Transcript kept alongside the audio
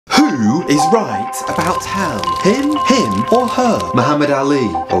Who is right about hell? Him, or her? Muhammad Ali,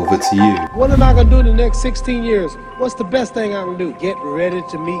 over to you. What am I going to do in the next 16 years? What's the best thing I can do? Get ready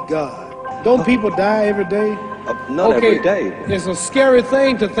to meet God. Don't people die every day? Not every day. It's a scary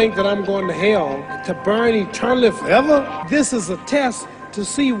thing to think that I'm going to hell to burn eternally forever. This is a test to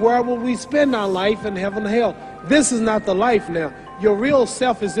see where will we spend our life in heaven and hell. This is not the life now. Your real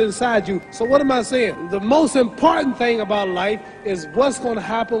self is inside you. So what am I saying? The most important thing about life is what's going to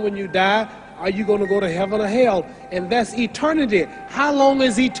happen when you die. Are you going to go to heaven or hell? And that's eternity. How long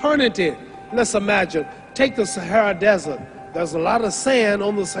is eternity? Let's imagine. Take the Sahara Desert. There's a lot of sand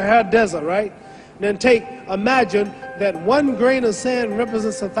on the Sahara Desert, right? Then imagine that one grain of sand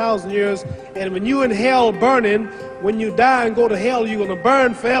represents 1,000 years, and when you're in hell burning, when you die and go to hell, you're going to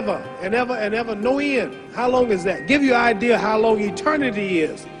burn forever and ever, no end. How long is that? Give you an idea how long eternity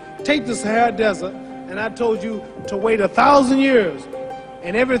is. Take the Sahara Desert, and I told you to wait 1,000 years.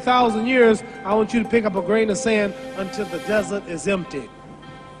 And every 1,000 years, I want you to pick up a grain of sand until the desert is empty.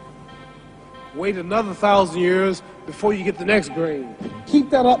 Wait another 1,000 years before you get the next grain. Keep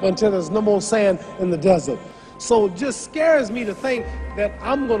that up until there's no more sand in the desert. So it just scares me to think that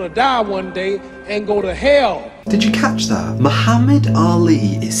I'm going to die one day and go to hell. Did you catch that? Muhammad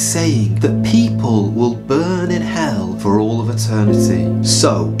Ali is saying that people will burn in hell for all of eternity.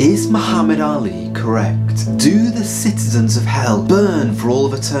 So, is Muhammad Ali correct? Do the citizens of hell burn for all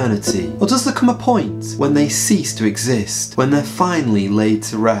of eternity? Or does there come a point when they cease to exist, when they're finally laid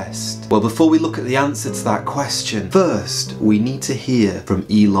to rest? Well, before we look at the answer to that question, first we need to hear from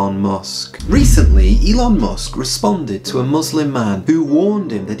Elon Musk. Recently, Elon Musk responded to a Muslim man who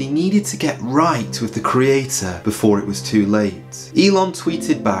warned him that he needed to get right with the Creator before it was too late. Elon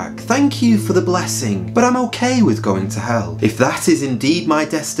tweeted back, "Thank you for the blessing, but I'm okay with going to hell, if that is indeed my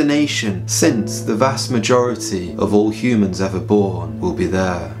destination, since the vast majority of all humans ever born will be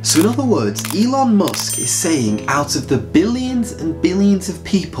there." So in other words, Elon Musk is saying out of the billions and billions of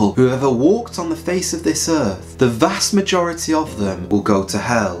people who have ever walked on the face of this earth, the vast majority of them will go to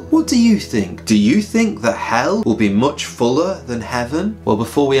hell. What do you think? Do you think that hell will be much fuller than heaven? Well,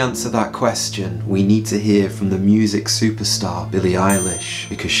 before we answer that question, we need to hear from the music superstar Billie Eilish,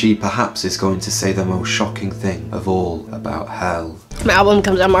 because she perhaps is going to say the most shocking thing of all about hell. My album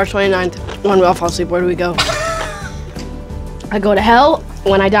comes out March 29th. When we all fall asleep, where do we go? I go to hell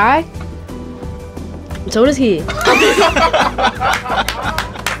when I die. And so does he.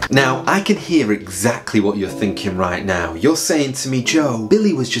 Now, I can hear exactly what you're thinking right now. You're saying to me, Joe,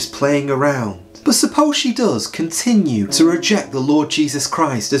 Billie was just playing around. But suppose she does continue to reject the Lord Jesus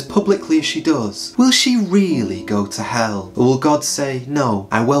Christ as publicly as she does. Will she really go to hell? Or will God say, no,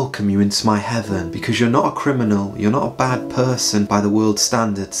 I welcome you into my heaven because you're not a criminal, you're not a bad person by the world's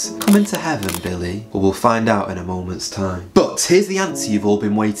standards. Come into heaven, Billie. Or we'll find out in a moment's time. But here's the answer you've all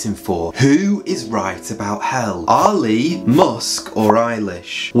been waiting for. Who is right about hell? Ali, Musk, or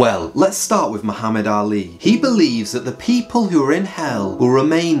Eilish? Well, let's start with Muhammad Ali. He believes that the people who are in hell will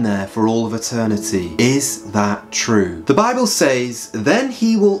remain there for all of eternity. Is that true? The Bible says, "Then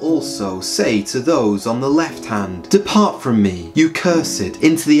he will also say to those on the left hand, Depart from me, you cursed,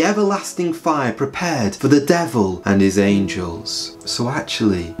 into the everlasting fire prepared for the devil and his angels." So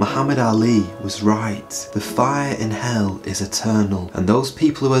actually, Muhammad Ali was right. The fire in hell is eternal, and those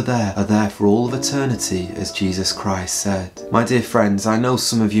people who are there for all of eternity, as Jesus Christ said. My dear friends, I know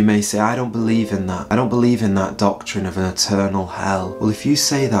some of you may say, I don't believe in that. I don't believe in that doctrine of an eternal hell. Well, if you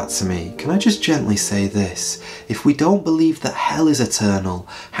say that to me, can I just gently say this? If we don't believe that hell is eternal,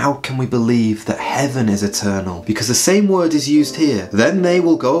 how can we believe that heaven is eternal? Because the same word is used here. Then they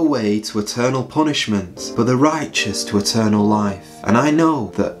will go away to eternal punishment, but the righteous to eternal life. And I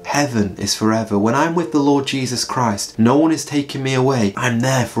know that heaven is forever. When I'm with the Lord Jesus Christ, no one is taking me away. I'm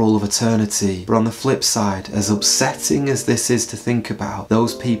there for all of eternity. But on the flip side, as upsetting as this is to think about,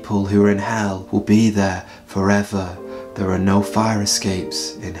 those people who are in hell will be there forever. There are no fire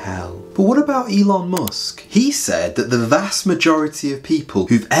escapes in hell. But what about Elon Musk? He said that the vast majority of people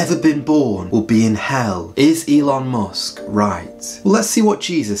who've ever been born will be in hell. Is Elon Musk right? Well, let's see what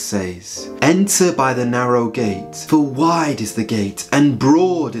Jesus says. "Enter by the narrow gate, for wide is the gate, and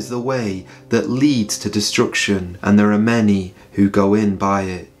broad is the way that leads to destruction, and there are many who go in by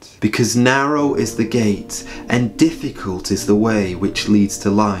it. Because narrow is the gate, and difficult is the way which leads to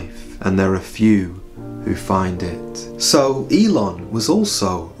life, and there are few who find it. So Elon was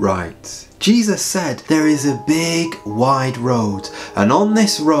also right. Jesus said there is a big wide road, and on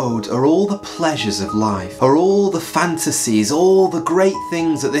this road are all the pleasures of life, are all the fantasies, all the great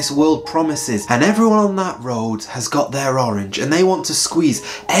things that this world promises, and everyone on that road has got their orange and they want to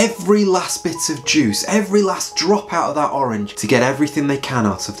squeeze every last bit of juice, every last drop out of that orange to get everything they can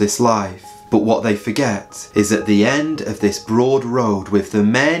out of this life. But what they forget is at the end of this broad road with the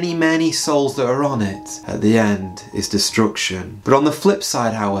many, many souls that are on it, at the end is destruction. But on the flip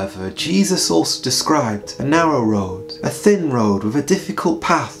side, however, Jesus also described a narrow road, a thin road with a difficult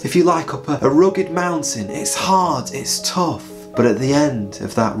path, if you like, up a rugged mountain. It's hard, it's tough, but at the end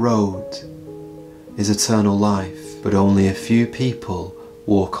of that road is eternal life. But only a few people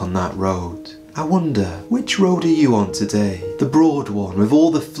walk on that road. I wonder, which road are you on today? The broad one with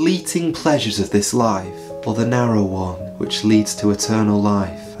all the fleeting pleasures of this life, or the narrow one which leads to eternal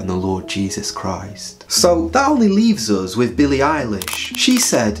life and the Lord Jesus Christ? So that only leaves us with Billie Eilish. She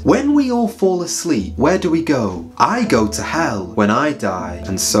said, when we all fall asleep, where do we go? I go to hell when I die,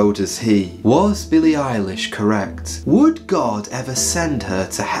 and so does he. Was Billie Eilish correct? Would God ever send her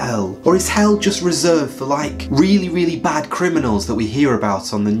to hell? Or is hell just reserved for like really, really bad criminals that we hear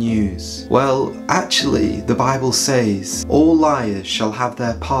about on the news? Well, actually, the Bible says, all liars shall have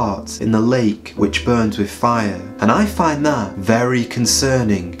their part in the lake which burns with fire. And I find that very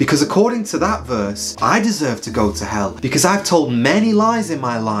concerning, because according to that verse, I deserve to go to hell because I've told many lies in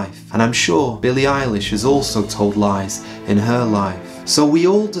my life, and I'm sure Billie Eilish has also told lies in her life. So we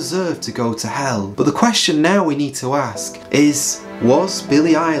all deserve to go to hell. But the question now we need to ask is, was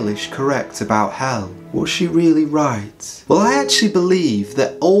Billie Eilish correct about hell? Was she really right? Well, I actually believe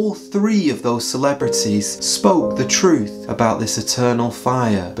that all three of those celebrities spoke the truth about this eternal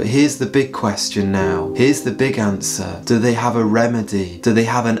fire. But here's the big question now. Here's the big answer. Do they have a remedy? Do they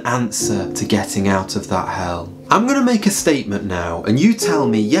have an answer to getting out of that hell? I'm going to make a statement now, and you tell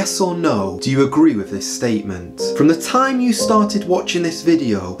me yes or no, do you agree with this statement? From the time you started watching this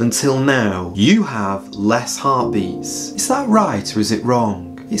video until now, you have less heartbeats. Is that right or is it wrong?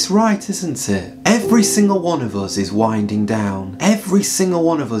 It's right, isn't it? Every single one of us is winding down. Every single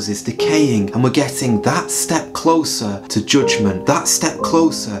one of us is decaying, and we're getting that step closer to judgment, that step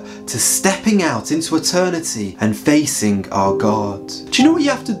closer to stepping out into eternity and facing our God. Do you know what you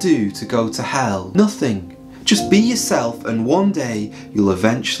have to do to go to hell? Nothing. Just be yourself, and one day you'll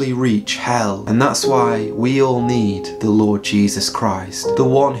eventually reach hell. And that's why we all need the Lord Jesus Christ, the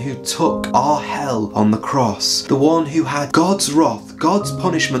one who took our hell on the cross, the one who had God's wrath, God's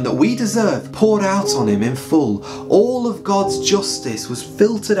punishment that we deserve poured out on him in full. All of God's justice was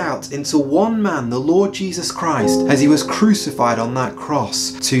filtered out into one man, the Lord Jesus Christ, as he was crucified on that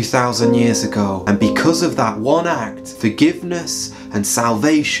cross 2,000 years ago. And because of that one act, forgiveness and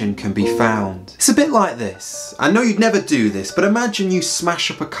salvation can be found. It's a bit like this. I know you'd never do this, but imagine you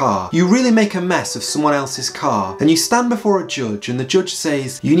smash up a car. You really make a mess of someone else's car, and you stand before a judge, and the judge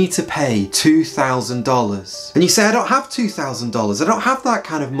says, you need to pay $2,000. And you say, I don't have $2,000. I don't have that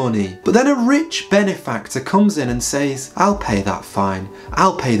kind of money. But then a rich benefactor comes in and says, I'll pay that fine.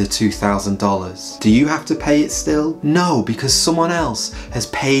 I'll pay the $2,000. Do you have to pay it still? No, because someone else has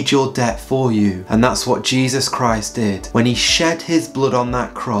paid your debt for you. And that's what Jesus Christ did. When he shed his blood on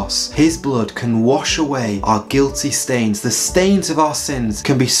that cross, his blood can wash away our guilty stains. The stains of our sins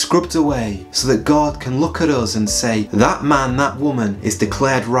can be scrubbed away so that God can look at us and say, that man, that woman is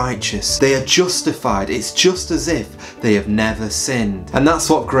declared righteous. They are justified. It's just as if they have never sinned. And that's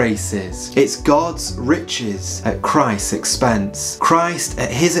what grace is. It's God's riches at Christ's expense. Christ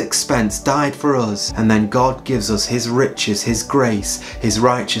at his expense died for us, and then God gives us his riches, his grace, his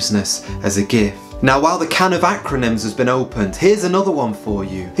righteousness as a gift. Now, while the can of acronyms has been opened, here's another one for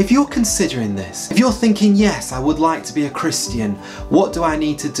you. If you're considering this, if you're thinking, yes, I would like to be a Christian, what do I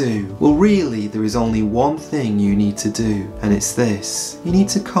need to do? Well, really, there is only one thing you need to do, and it's this. You need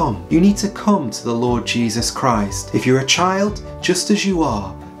to come. You need to come to the Lord Jesus Christ. If you're a child, just as you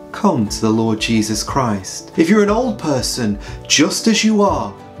are, come to the Lord Jesus Christ. If you're an old person, just as you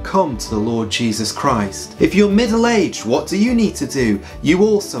are, come to the Lord Jesus Christ. If you're middle-aged, what do you need to do? You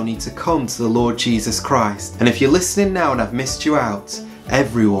also need to come to the Lord Jesus Christ. And if you're listening now and I've missed you out,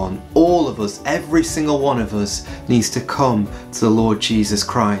 everyone, all of us, every single one of us needs to come to the Lord Jesus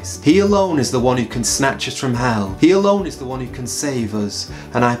Christ. He alone is the one who can snatch us from hell. He alone is the one who can save us.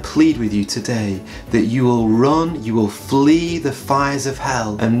 And I plead with you today that you will run, you will flee the fires of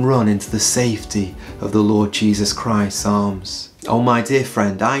hell and run into the safety of the Lord Jesus Christ's arms. Oh my dear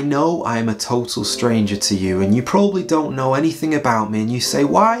friend, I know I am a total stranger to you and you probably don't know anything about me, and you say,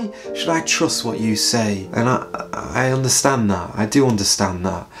 why should I trust what you say? And I understand that, I do understand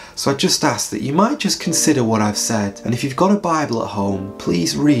that. So I just ask that you might just consider what I've said, and if you've got a Bible at home,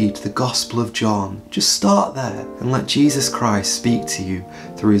 please read the Gospel of John. Just start there and let Jesus Christ speak to you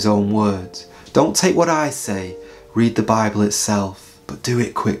through his own words. Don't take what I say, read the Bible itself, but do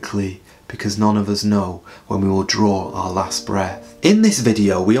it quickly, because none of us know when we will draw our last breath. In this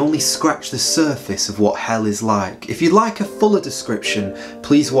video, we only scratch the surface of what hell is like. If you'd like a fuller description,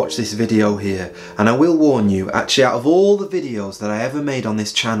 please watch this video here. And I will warn you, actually out of all the videos that I ever made on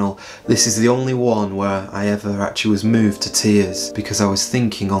this channel, this is the only one where I ever actually was moved to tears, because I was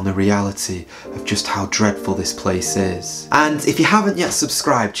thinking on the reality of just how dreadful this place is. And if you haven't yet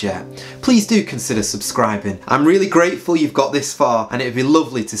subscribed yet, please do consider subscribing. I'm really grateful you've got this far, and it'd be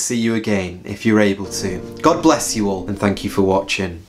lovely to see you again if you're able to. God bless you all, and thank you for watching.